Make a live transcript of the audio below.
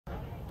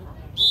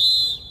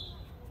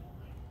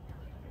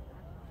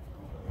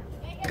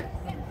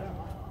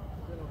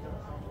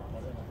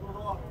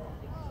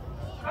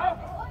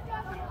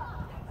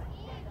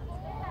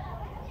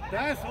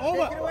Nice,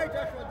 over. Take it away,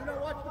 Joshua. Do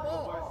not watch the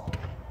ball.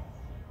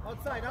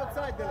 Outside,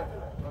 outside, Dylan.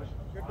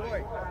 Good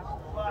boy.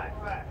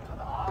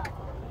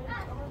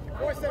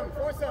 Force him,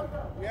 force him.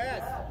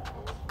 Yes.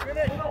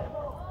 Finish.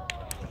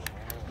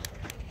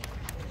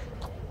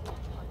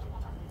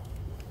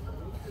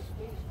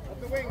 Up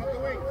the wing, up the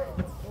wing.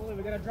 Holy,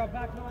 we gotta drop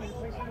back now.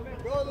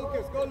 Go,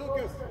 Lucas, go,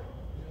 Lucas.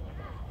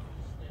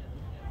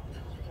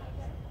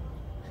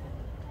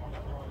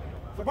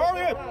 Support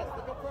it.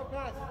 Look up for a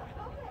pass.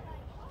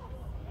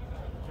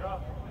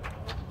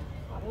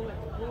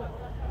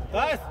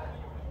 Nice.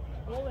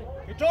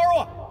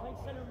 Control.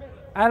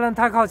 艾伦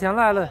太靠前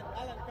了，艾伦。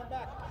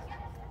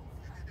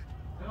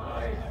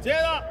 接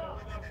着。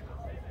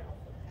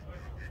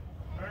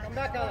 Come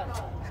back, Alan.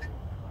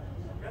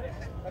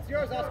 That's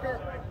yours, Oscar.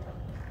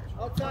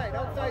 Outside,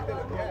 outside,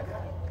 Dylan. Yes.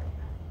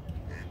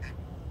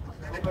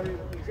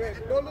 Good.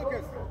 Go,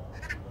 Lucas.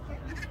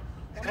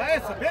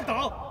 Nice. 别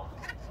倒。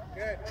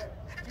 Good.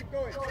 Keep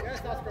going.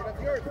 Yes, Oscar.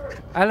 That's yours.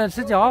 艾伦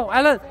吃脚，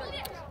艾伦。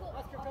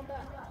 Oscar, come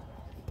back.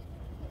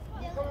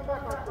 Keep coming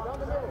back, Oscar. Down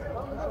the middle.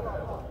 Down the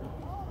middle.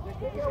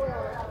 Take it away,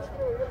 Alan.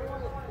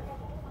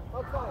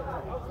 Outside.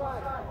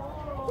 Outside.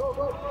 Go,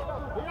 go.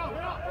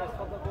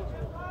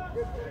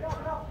 Good.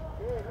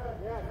 Good.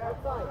 Yes,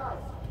 outside.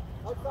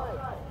 Outside.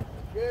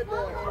 Good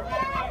boy.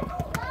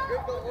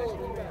 Good goal.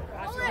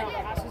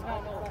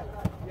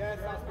 Yes,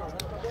 Oscar.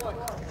 That's my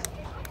boy.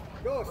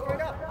 Go,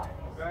 straight up.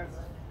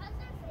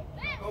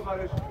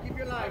 Keep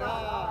your line.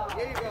 Ah,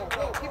 there you go.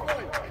 Go, keep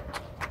going.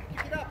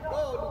 Keep it up. Go,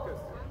 Lucas.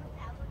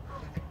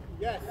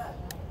 Yes.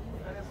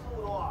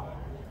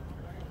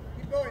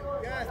 Keep going.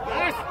 Yes.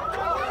 Yes.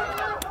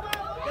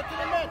 Get to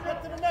the net. Get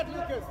to the net,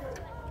 Lucas.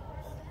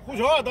 护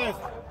球 ，nice。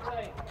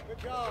 Good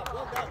job.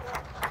 Well done.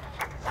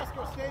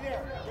 Oscar, stay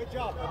there. Good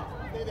job.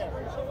 Stay there.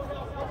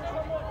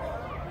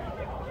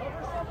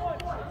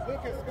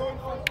 Lucas, go in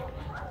front.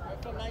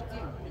 From 19,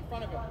 in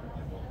front of him.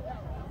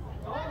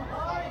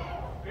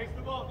 Face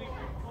the ball,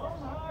 Lucas.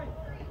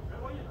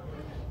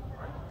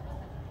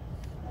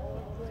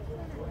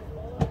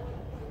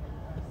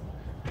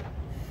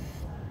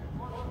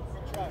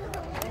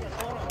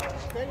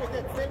 Stay with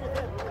it, stay with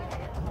it.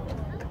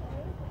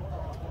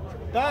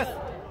 Nice,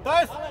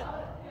 nice. Oscar.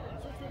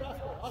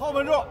 后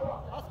门住，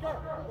 Oscar,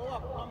 go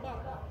up, come back.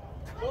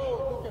 Go,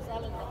 Lucas,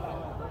 Alan, come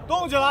back.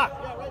 动起来。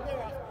 Yeah, right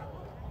there, Oscar.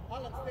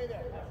 Alan, stay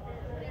there.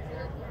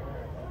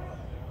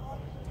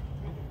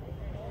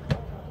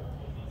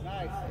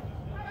 Nice.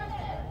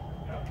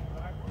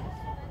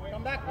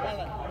 Come back,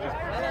 Alan.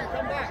 Alan,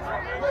 come back.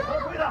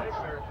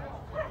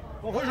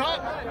 我回传。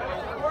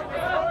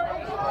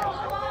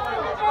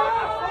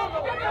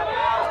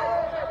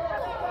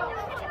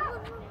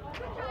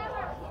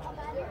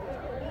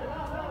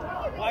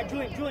 All right,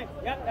 Julian, Julian.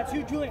 Yep, that's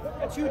you, Julian.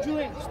 That's you,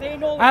 Julian. Stay in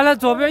no. 艾伦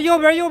左边，右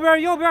边，右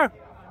边，右边。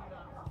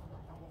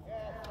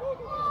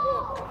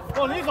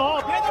 往里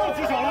走，别那么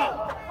举手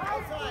了。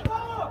 Outside.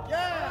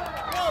 Yeah.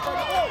 Go,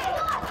 buddy, go.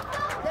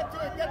 Get to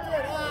it, get to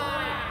it.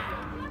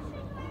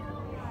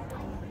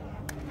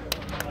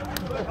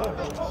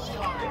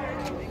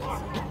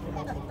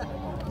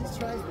 These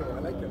tries though, I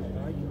like them. I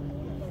like them.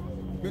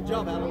 Good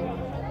job, Alan.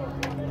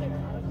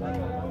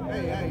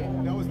 Hey, hey,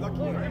 that was lucky.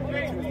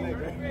 That's his leg,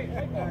 right?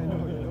 I know,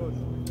 he knows.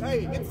 Hey,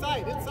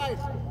 inside, inside.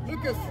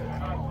 Lucas.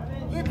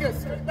 Lucas,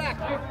 straight back.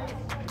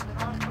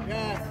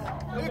 Yes.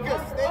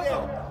 Lucas, stay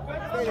there.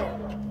 Stay there.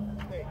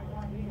 Stay.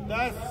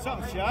 来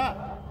向前，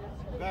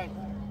来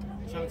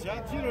向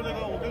前，记住那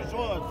个，我跟你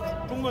说，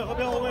中卫和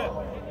边后卫。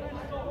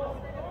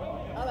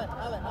 Alan,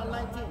 Alan, on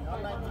 19,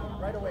 on 19,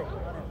 right away.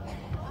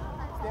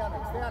 Stay on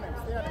him, stay on him,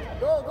 stay on him.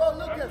 Go, go,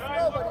 Lucas,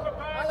 go, buddy.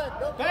 Alan,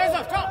 don't go. Nice,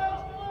 go.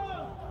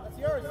 That's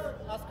yours,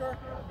 Oscar.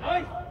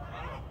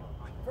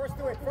 First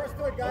to it,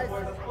 guys.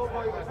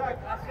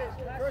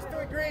 First to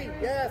it, green.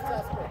 Yes,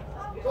 Oscar.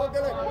 Go,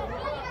 Dylan.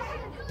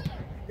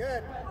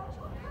 Good.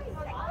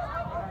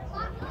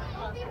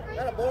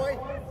 That a boy.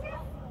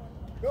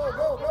 Go,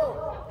 go, go.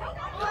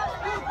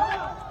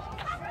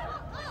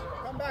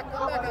 Come back,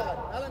 Alan.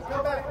 Alan,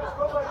 come back.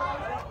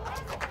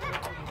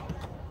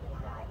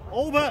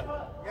 Open.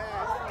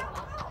 Yes.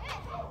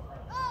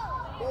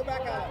 Go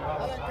back, Alan.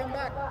 Alan, come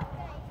back.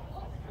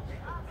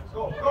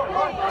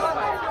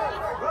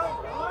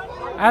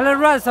 Alan,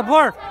 run,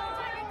 support.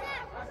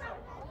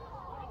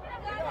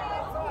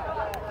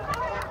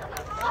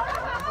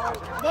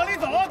往里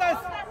走，但是。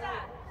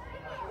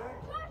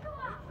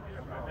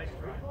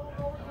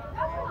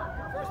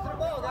 First to the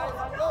ball, guys.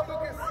 Go,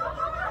 Lucas.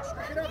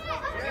 Pick it up.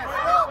 Yes.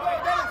 Go, go,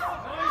 Dennis.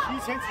 提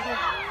前启动。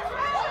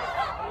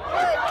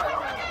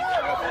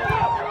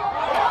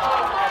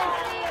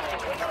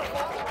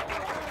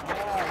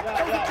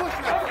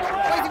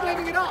 Why is he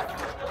waving it off?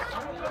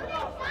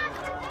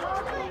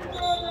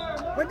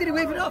 When did he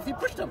wave it off? He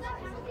pushed him.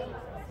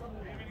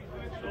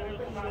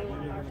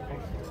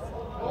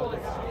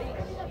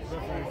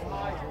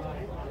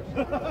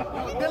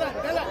 Dylan.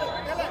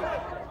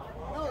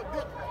 No,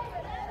 Dylan.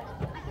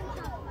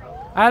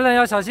 艾伦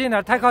要小心一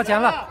点，太靠前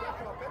了。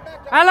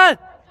艾伦，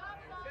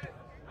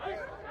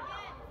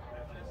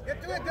 Get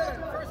to it, Dylan.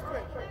 First to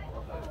it.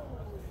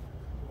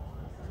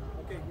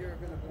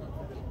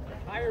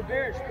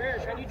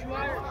 Bearish, I need you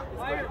higher.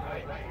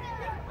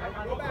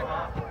 Go back.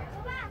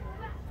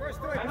 First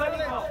to it,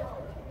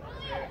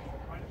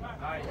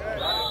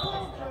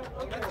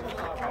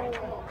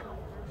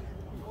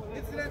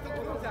 incidental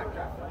contact.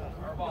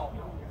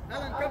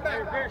 Alan, come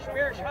back.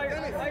 Bearish,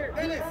 higher.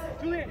 Dennis,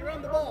 Julian. you're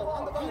on the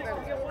ball, Dennis.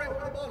 Go right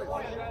where the ball is. Go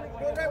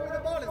right where the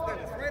ball is,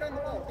 Dennis. Right on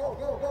the ball. Go.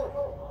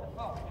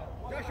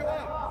 Joshua.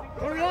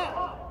 Hurry up!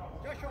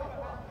 Joshua,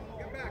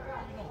 get back.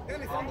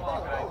 Dennis on the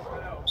ball. Go.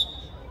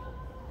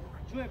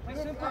 Julian, play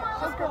simple.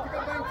 Oscar, pick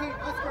up 19.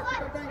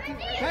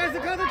再次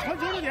看他传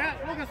球的点，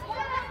我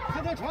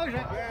看他传给谁。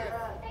 Yes.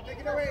 Take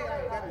it away,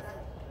 Dennis.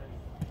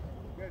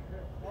 Good.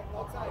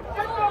 Outside.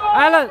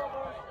 Allen，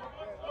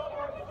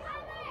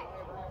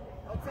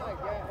 Outside,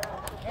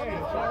 yeah.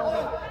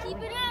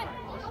 Keep it in.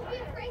 Don't be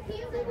afraid to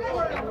use it.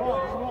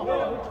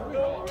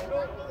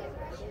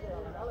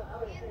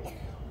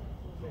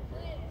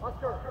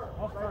 Oscar,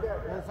 right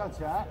there. 上前，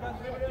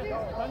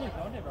赶紧传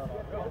这边吧，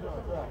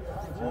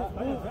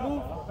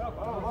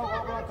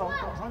走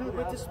传球点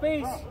The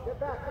space.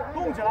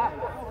 动起来，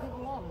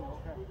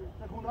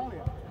在空当里，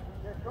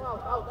抢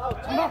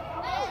他，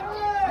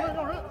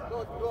让人， Go,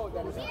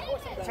 Dennis.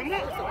 抢他，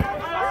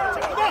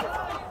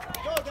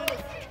 Go,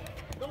 Dennis.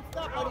 Don't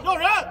stop, buddy. 让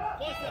人，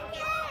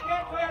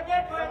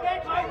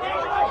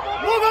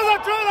卢克斯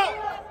追了，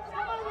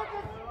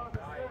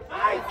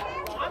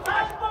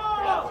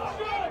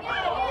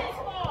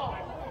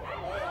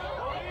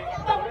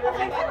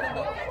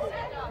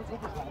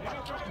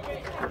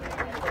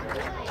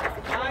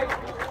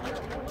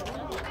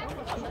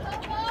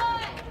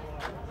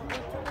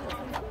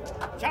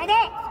抢他。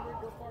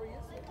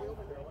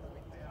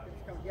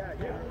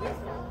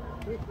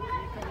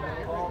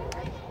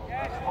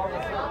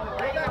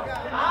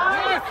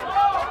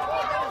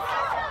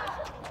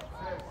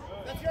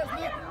 That's yours,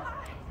 Nick.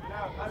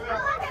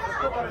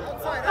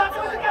 Outside.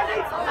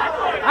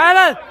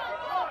 Allen，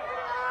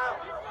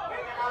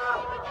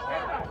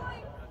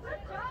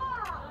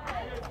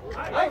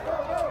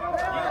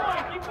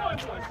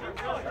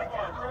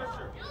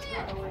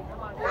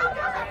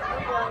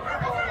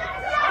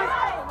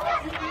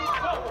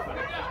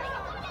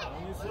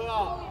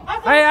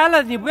 哎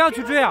，Allen，你不要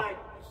去追啊，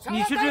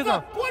你去追个。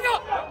过着。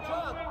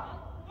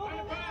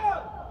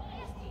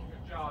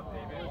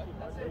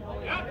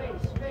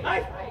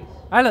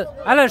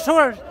 Allen，收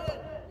着。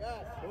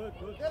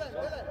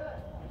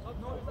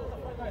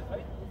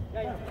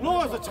卢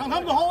克斯抢他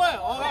们的后卫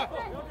，OK，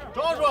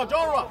抓住。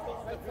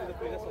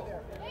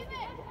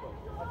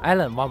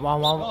 Allen 往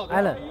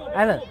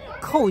Allen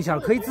扣一下，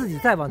可以自己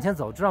再往前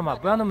走，知道吗？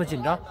不要那么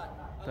紧张。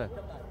对。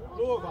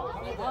卢克，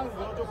他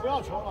就不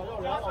要球了，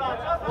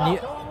要人。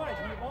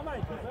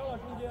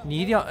你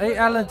一定要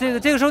Allen，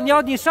这个时候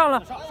你上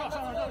了，上，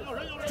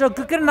这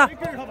跟着他。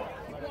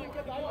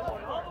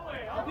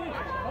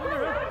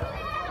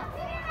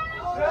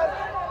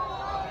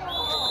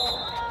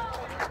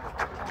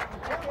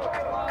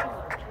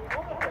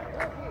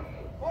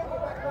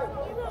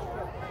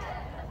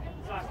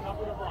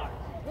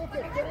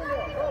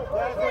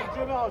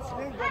 准备好，起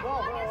点，不要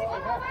回来，我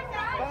看，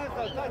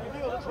在你队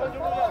友的传球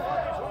中间，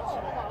球起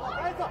了，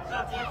孩子。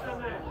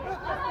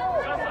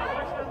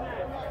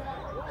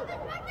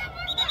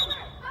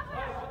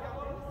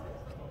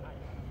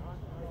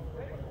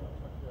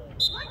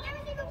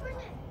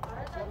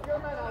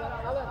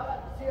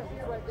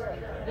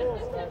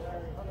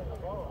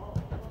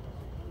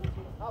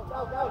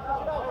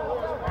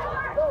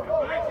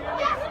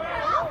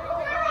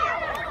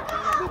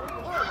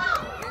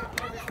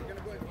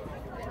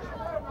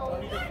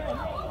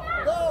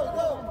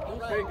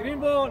Green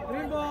ball.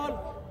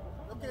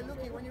 Okay,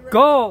 Luki, when you're ready.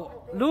 Go，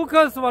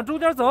 Lucas 往中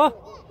间走。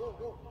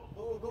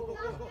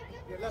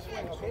 Left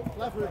wing, okay?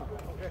 Left wing.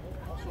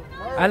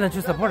 Allen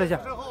去 support 一下。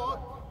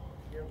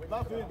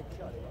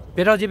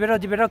别着急，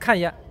看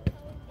一眼。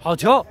好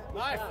球，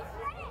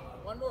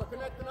 One more,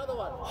 connect another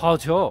one. 好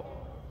球。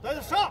来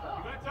上，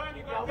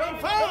跟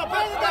翻了，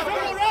翻了，带球有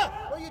人。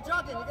 Where you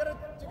jogging? You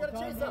gotta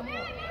chase him.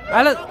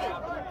 Allen，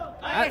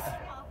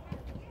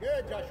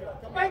 Good, Joshua.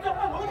 Come back. Go.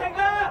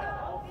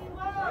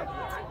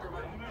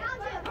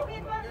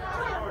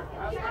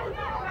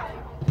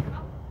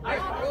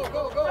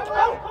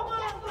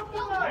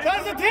 但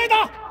是踢他，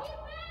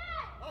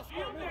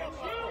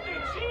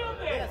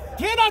踢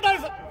他，但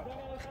是。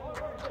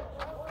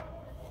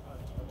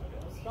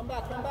 Come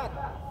back.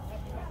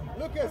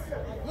 Lucas,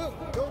 Luke,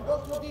 don't go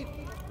too deep.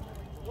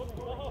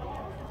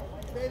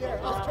 Stay there.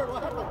 Oscar,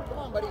 what happened? Come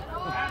on, buddy.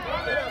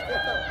 Get up.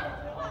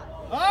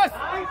 Nice.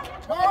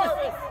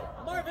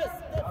 Marvis,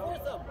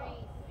 force him.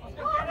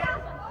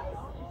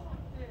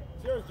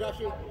 It's yours,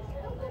 Joshua.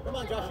 Come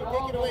on, Joshua,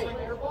 take it away.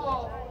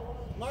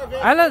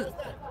 Marvis. Allen. You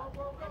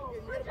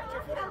gotta put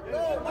your foot in.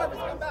 No, Marvis,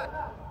 come back.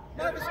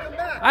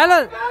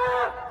 Allen，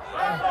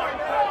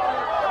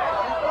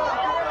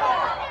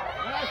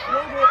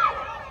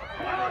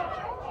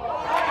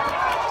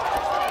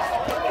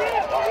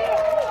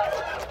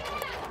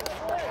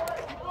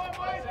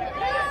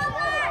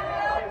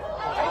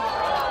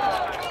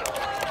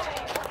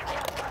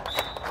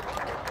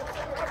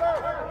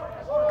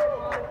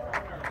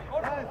 Hold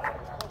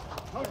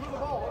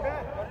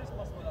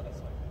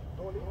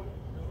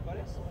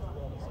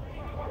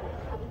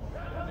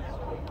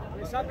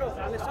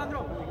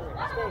Alessandro.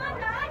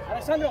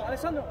 Stay.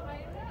 Alessandro.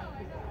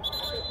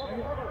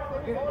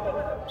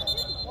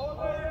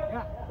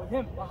 Yeah, with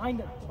him, behind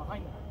him.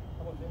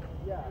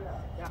 Yeah.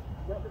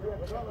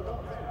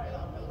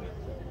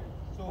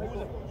 So who's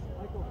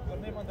your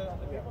name on the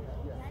paper?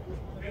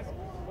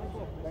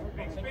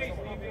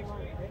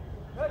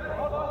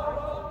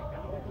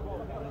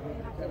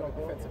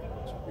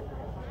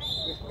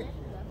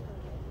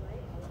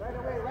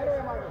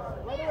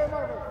 Right away,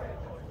 Marcus.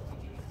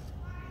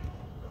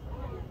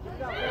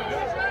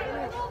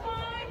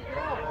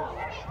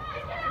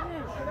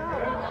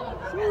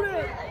 Shoot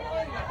it!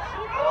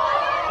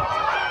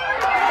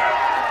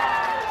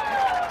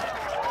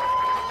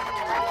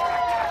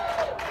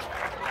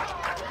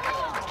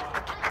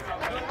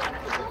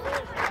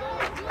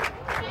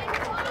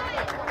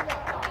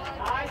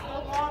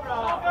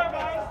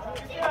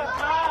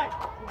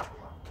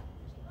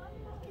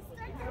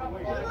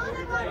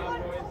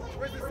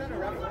 Where's the center,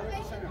 Ref?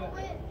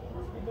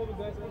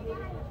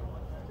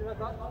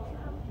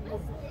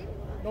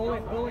 Go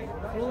in.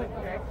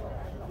 Okay.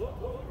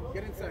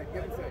 Get inside. Go.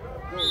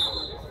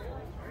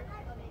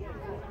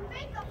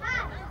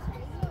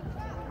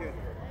 Good.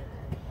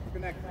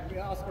 Connect.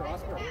 Yeah, Oscar. Good.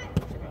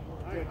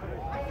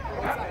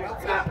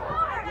 Outside.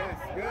 Yes,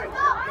 good.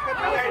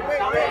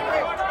 Wait.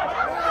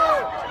 No!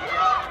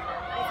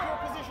 What's your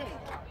position?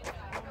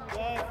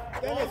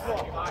 Dennis.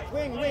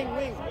 Wing.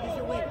 Use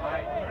your wing.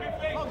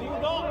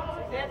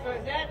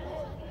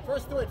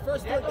 First to it, guys.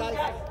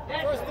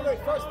 First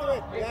to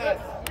it. Yes.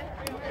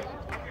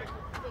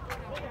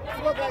 Let's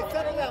go, guys.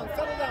 Settle down.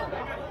 Stay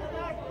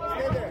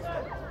there.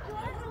 You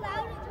aren't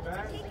allowed to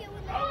take it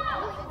with the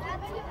ball.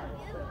 That's you.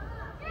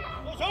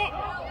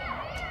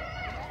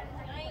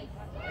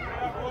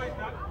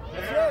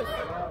 It's yours.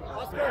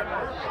 Oscar.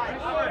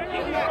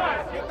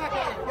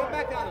 Get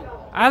back at him.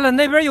 Allen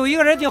那边有一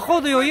个人，你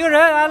后头有一个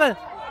人 ，Allen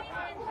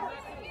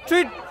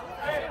追。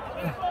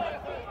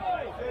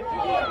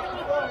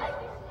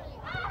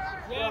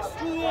 Yes,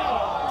 Julian.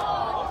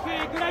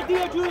 Okay, good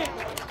idea,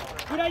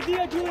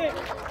 Julian.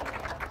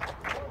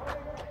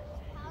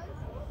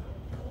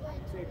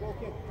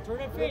 Turn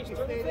and face.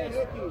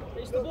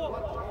 Face the ball.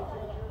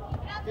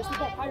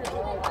 Higher,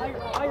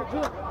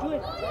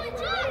 Julian.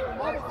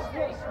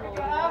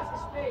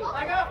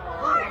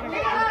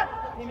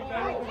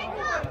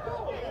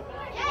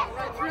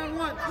 Three on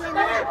one.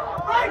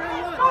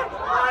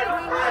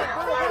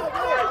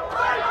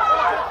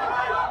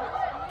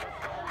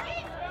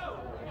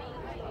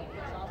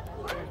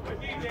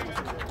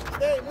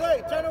 Stay,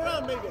 wait, turn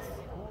around, Mavis.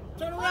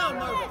 Turn around,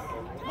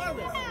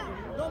 Marvis.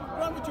 Don't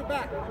run with your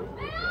back.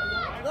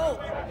 Go.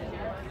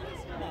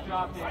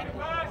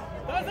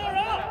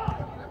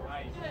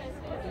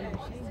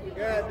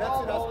 Good, that's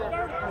it,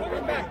 Oscar.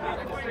 Come back.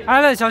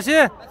 Allen 小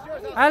心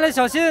 ，Allen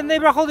小心，那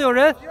边后头有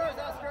人。 Yours,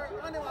 Oscar.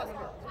 On him,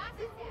 Oscar.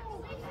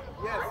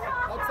 Yes,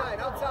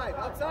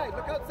 outside.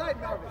 Look outside,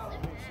 Marvis.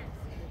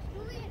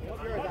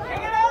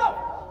 Hang it up!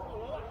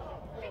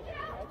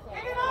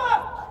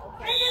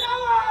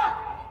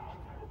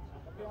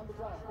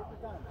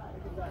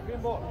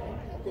 Green ball.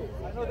 Okay.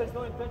 I know there's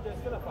no intention,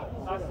 still a foul.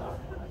 Sasa.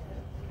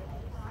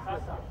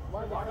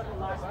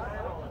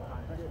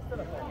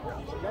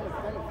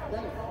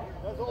 Dennis.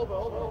 That's over.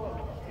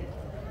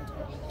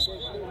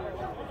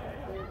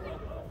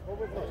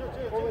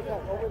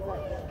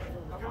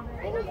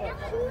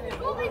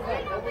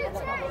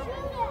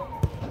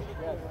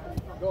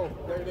 Go,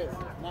 there it is.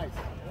 Nice.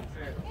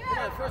 Come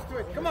on, first to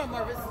it. Come on,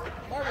 Marvis,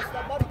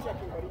 stop body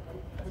checking, buddy.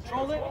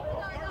 Control it.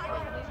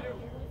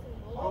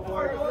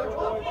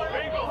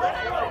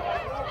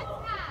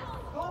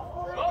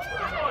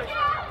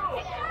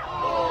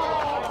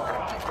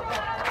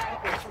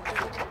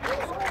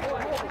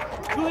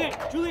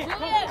 Julian,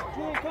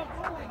 come.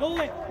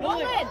 Nolan.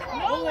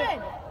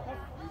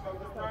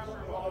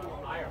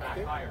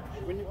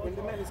 When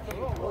the man is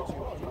coming towards you,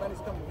 you guys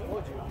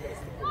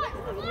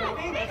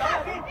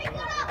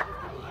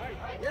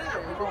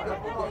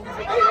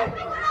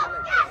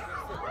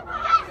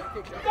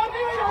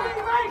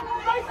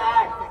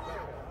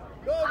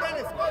Go,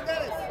 Dennis.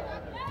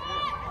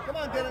 Come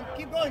on, Dylan.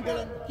 Keep going,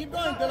 Dylan.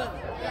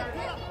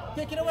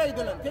 Take it away,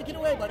 Dylan. Take it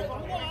away, buddy.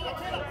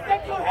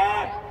 Take your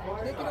hand.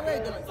 Take it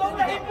away, Dylan.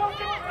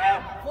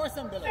 Force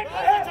him, Dylan.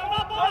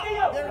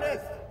 There it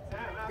is.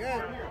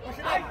 Good. Push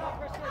it up.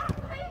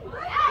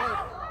 Good.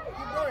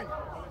 Keep going.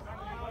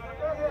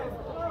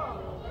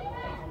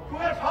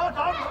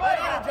 Right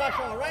on it,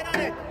 Joshua. Right on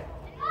it.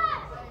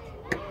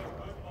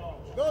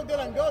 Go,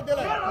 Dylan.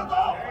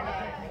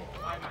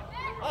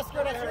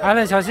 Oscar, that's yours.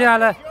 Allen 小心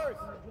 ，Allen。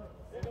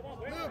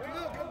 Luke,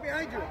 look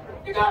behind you.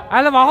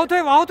 Allen 往后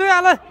退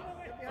 ，Allen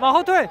往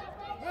后退。 Luke,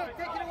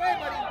 take it away,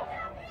 buddy.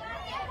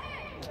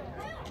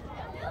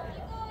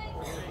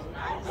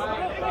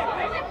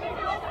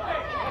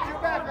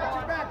 Watch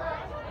your back.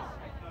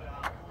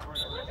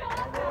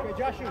 Okay,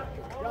 Josh.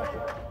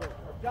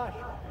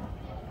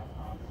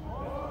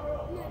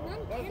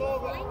 That's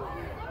over.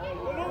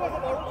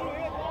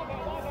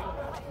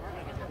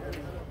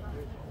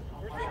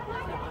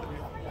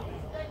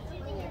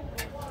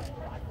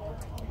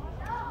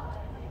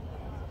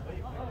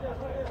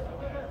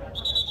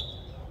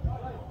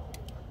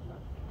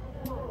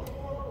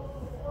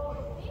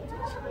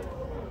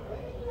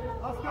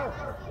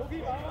 Oscar.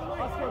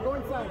 Oscar, go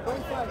inside, go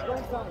inside, go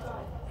inside.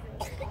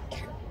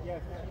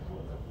 Yes.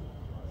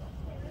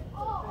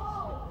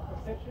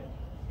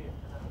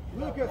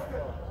 Lucas,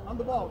 on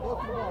the ball. Go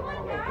to the ball right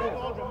away. Go.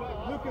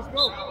 Lucas,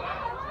 go.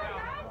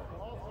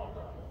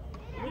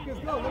 Lucas,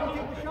 go. Let him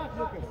take the shot,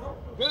 Lucas.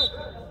 Good.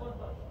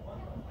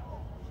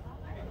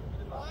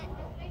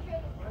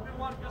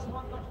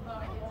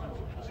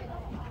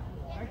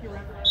 Thank you,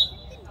 Ren.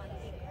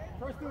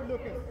 First do it,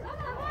 Lucas.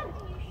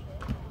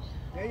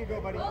 There you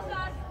go, buddy.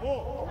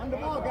 Oh, on the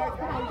ball, guys.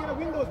 Come on, we gotta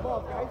win those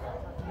balls, guys.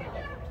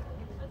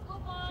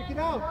 Check it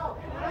out. Out.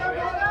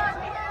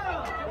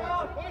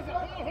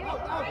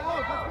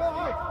 Let's go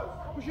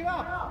out. Push it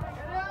up.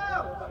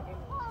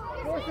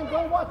 Force him,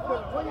 don't watch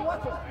them. When you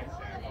watch them.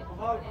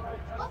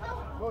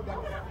 Go,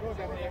 Dennis. Go,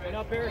 Dennis. Right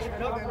up, Parrish.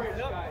 Right up,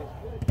 right up.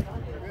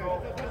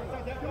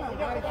 Come on,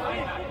 guys.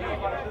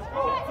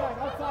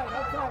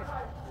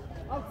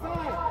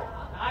 Outside.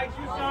 Nice,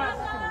 you son.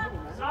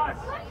 Son.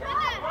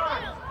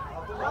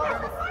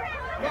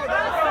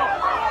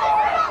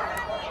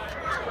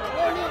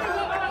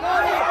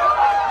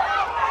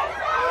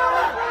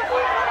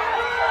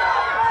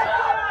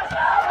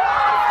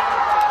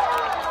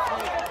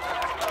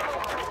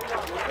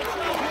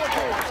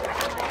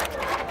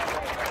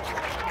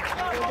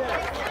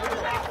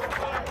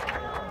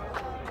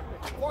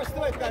 Force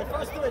to it, guys.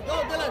 Force to it. Go,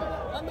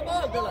 Dylan. On the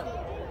ball, Dylan.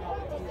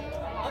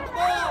 On the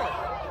ball.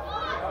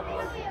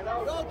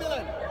 Go,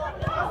 Dylan.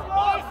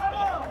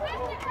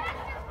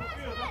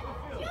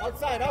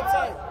 Outside.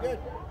 Good.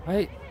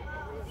 哎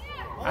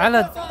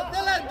，Allen，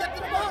 Dylan, get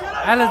to the ball.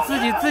 Allen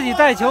自己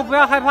带球，不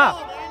要害怕。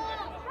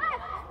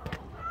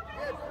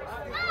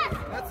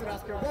 That's it,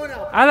 Oscar. Go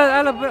now.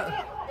 Allen 不要。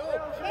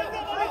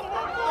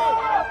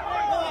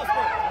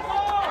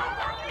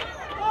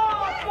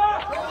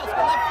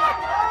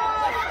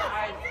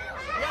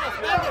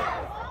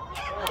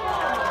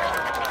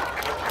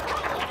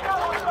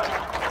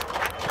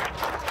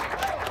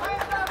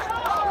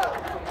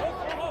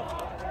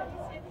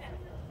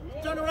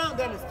 Turn around,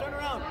 Dennis. Turn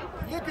around.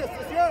 Lucas,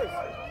 it's yours.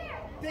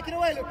 Take it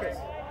away, Lucas.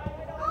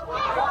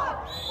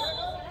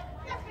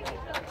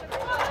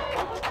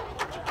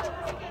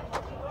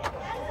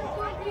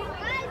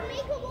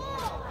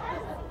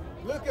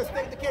 Lucas,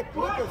 take the kick.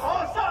 Lucas.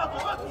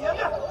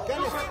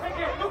 Dennis.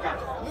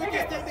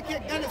 Lucas, take the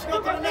kick. Dennis, go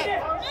to the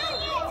net.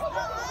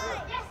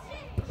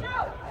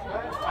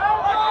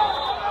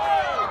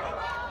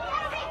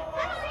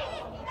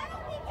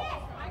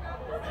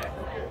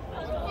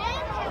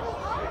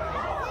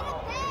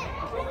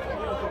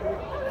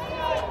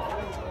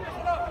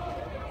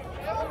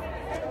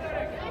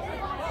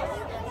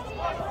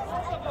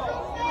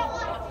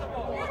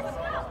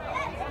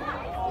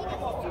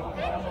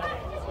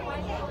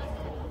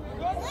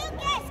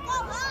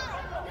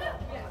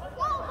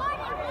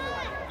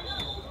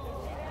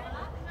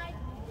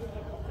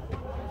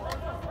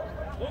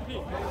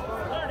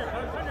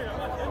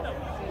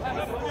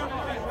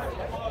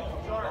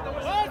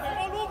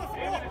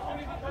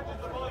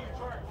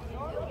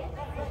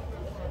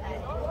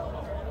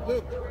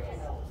 Luke,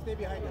 stay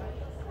behind him.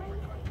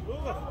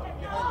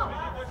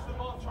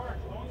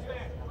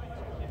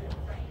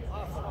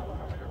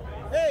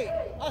 Hey,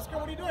 Oscar,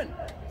 what are you doing?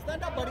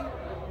 Stand up, buddy.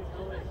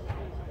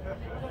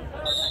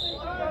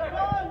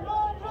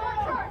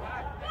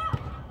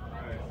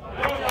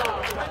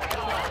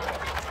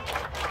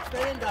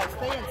 Stay in, guys.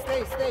 Stay in.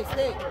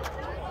 Stay.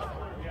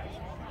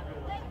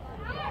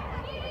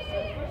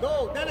 Go,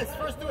 Dennis.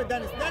 First do it,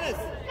 Dennis. Dennis.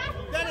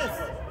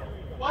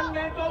 One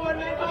man go.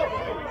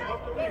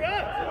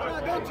 Come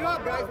on, don't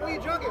jog, guys. What are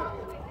you jogging?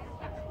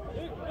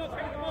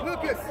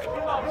 Lucas,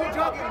 no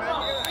jogging, man.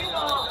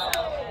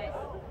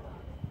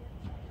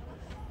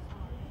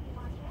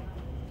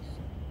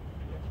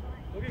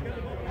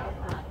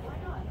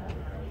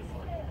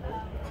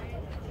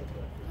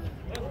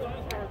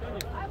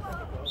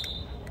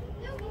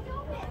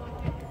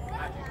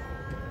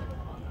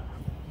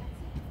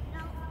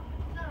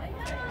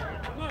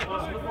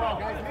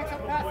 Guys, make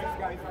some passes,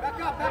 guys. Back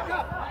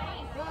up.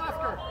 Go,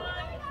 Oscar.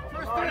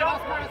 First do it,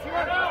 Oscar. It's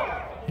yours.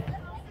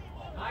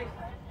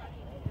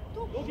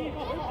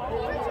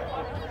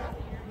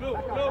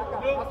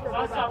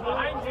 Oscar,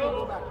 behind you.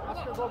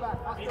 Oscar, go back.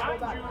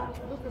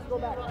 Lucas, go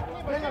back.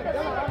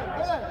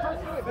 Dylan,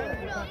 first do it.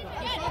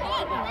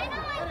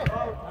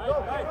 Go.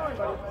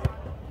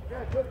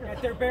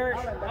 Get there, Parrish.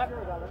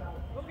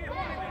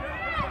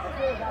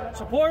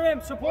 Support him,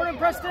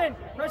 Preston.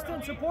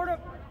 Support him.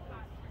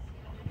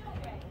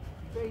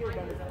 Stay here,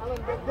 Dennis.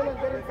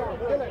 Dylan, get inside.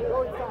 Dylan,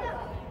 go inside.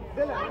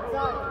 Dylan,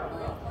 inside.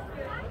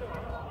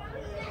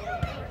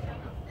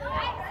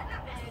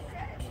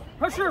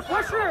 Pressure.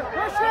 Lucas,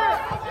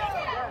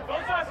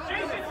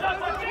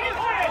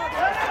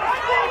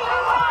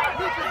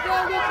 go.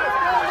 That's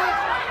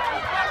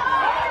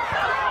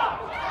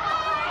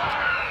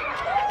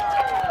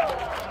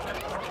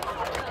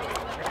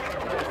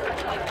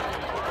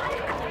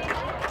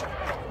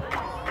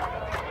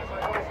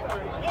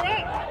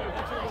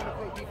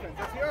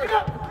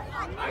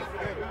yours.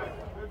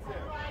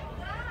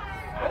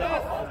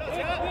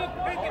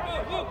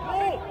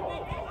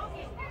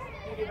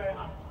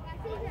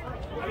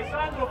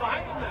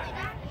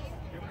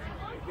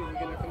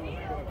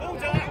 动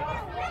起来！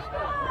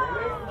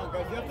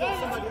 Guys, you have to have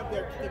somebody up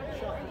there to take the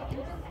shot.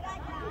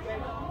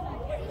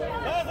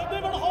 来，咱对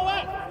面的后卫，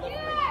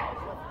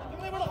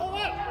对面的后卫。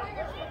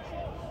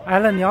艾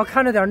伦，你要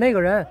看着点那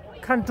个人，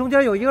看中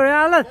间有一个人，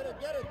艾伦，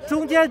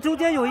中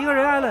间有一个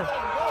人，艾伦。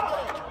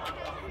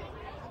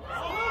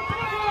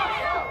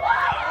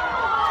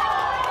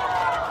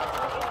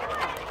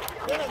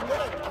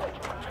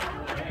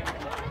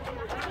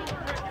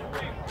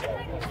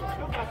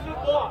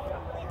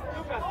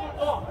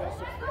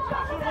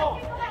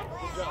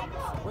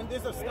 When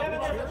there's a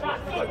stoppage here, you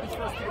gotta be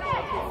first to the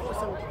ball.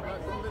 Force him.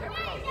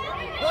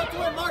 Go to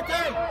him,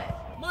 Martin!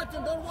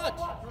 Martin, don't watch!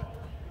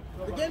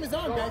 The game is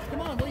on, guys.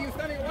 Come on, what are you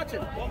standing and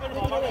watching?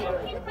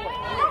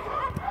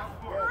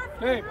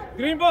 Hey,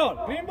 green ball,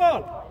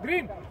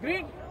 green.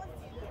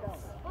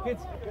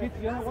 Kids,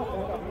 you know what?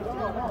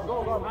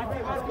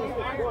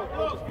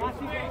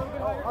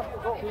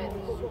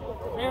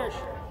 Bears.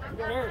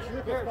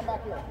 Come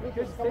back here.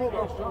 Lucas, come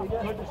over.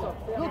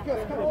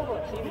 Lucas, come over.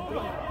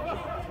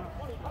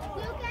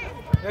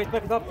 Guys,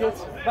 back it up,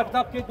 kids. Back it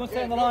up, kids. Don't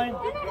stay on the line.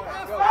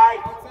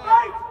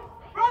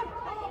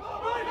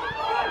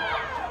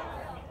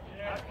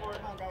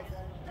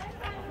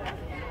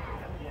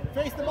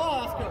 Face the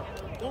ball, Oscar.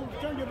 Don't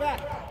turn your back.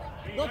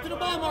 Go to the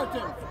ball,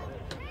 Martin.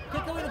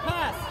 Kick away the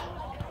pass.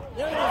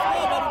 There it is. Go,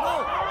 buddy, go.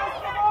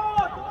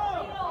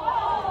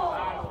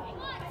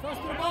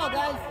 First to the ball,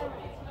 guys.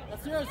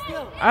 That's yours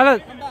still. 艾伦，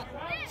 Come back.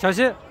 小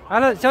心，艾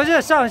伦，小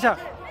心，上一下，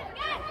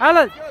艾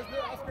伦 Yours,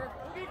 Oscar.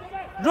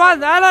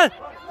 ，run，艾伦。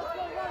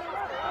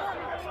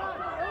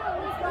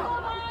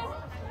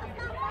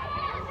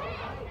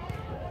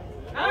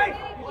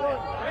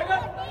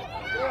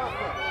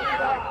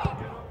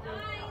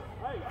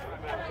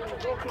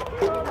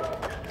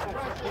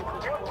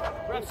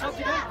 Grab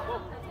something.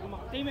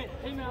 Team it,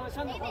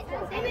 Alessandro.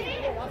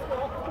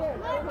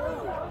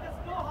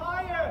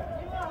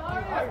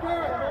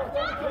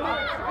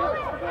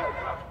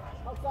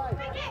 Outside.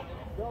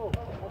 Go.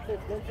 That's it.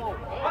 Go inside.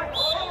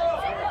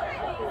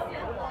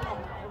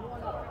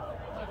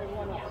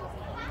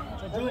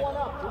 Everyone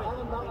up.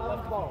 Alan, not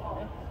Alan's ball.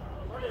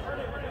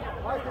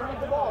 Martin, leave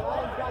the ball.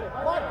 Alan's got it.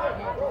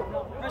 Martin, go.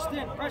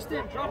 Pressed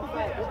in. Drop it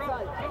back.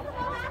 Inside.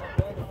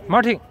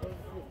 Martin，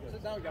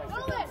 Sit down, guys.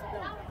 Sit down.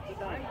 Sit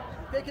down.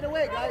 Take it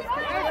away, guys.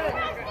 Take it away.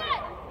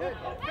 Good.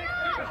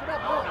 Push it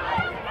up. Go.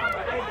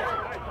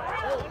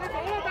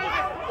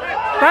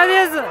白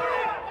碟子，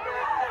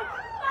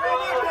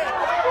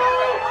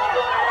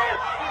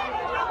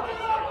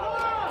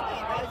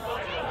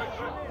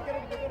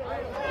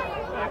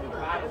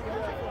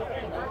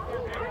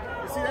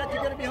 You see that?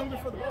 You're going to be hungry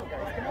for the ball,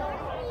 guys. Come on.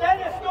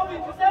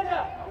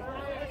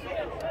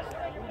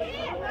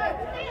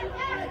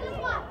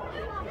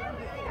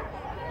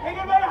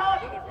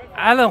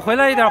艾伦回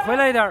来一点，回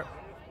来一点，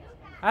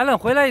艾伦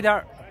回来一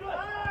点。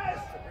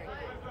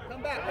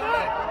 Come back. Come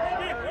back.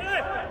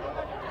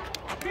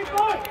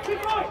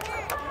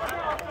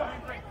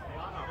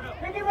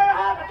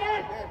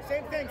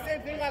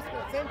 Same thing,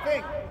 Oscar. Same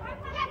thing.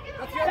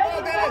 That's your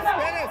ball, Dennis.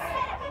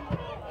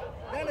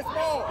 Dennis,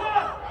 ball.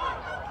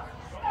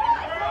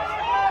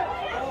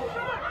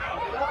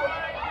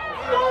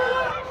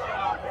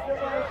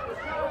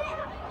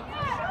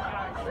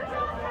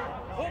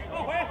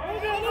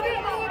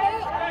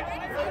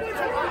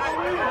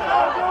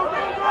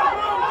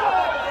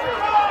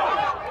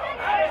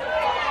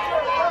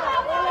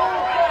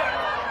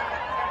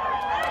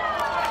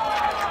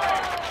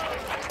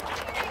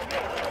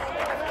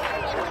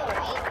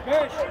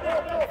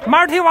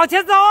 Martin 往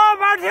前走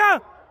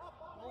，Martin，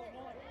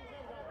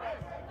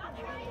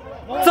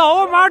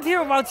 走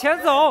，Martin 往前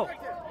走。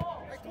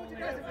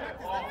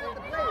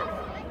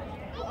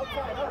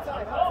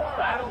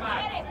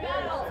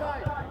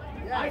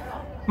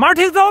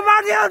 Martin 走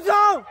，Martin 走。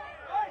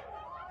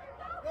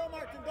 Go,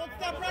 Martin. Don't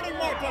stop running,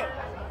 Martin.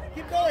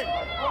 Keep going.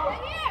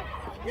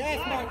 Yes,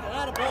 Martin.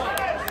 Out of ball.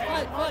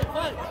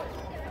 Fight.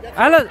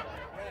 艾伦，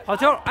好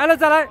球，艾伦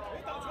再来。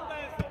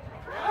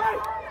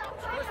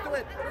 First to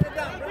it.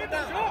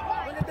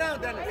 Bring it down,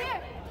 Dennis.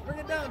 Bring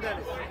it down,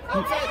 Dennis.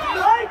 Outside to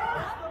Luke.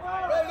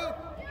 Go, Luke.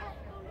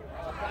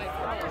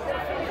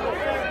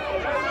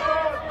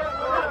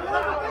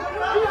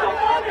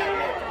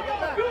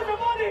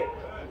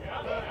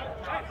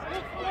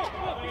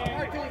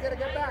 Martin, you gotta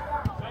get back.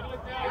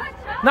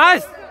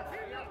 Nice，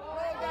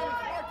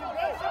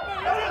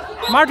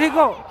 Martin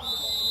go。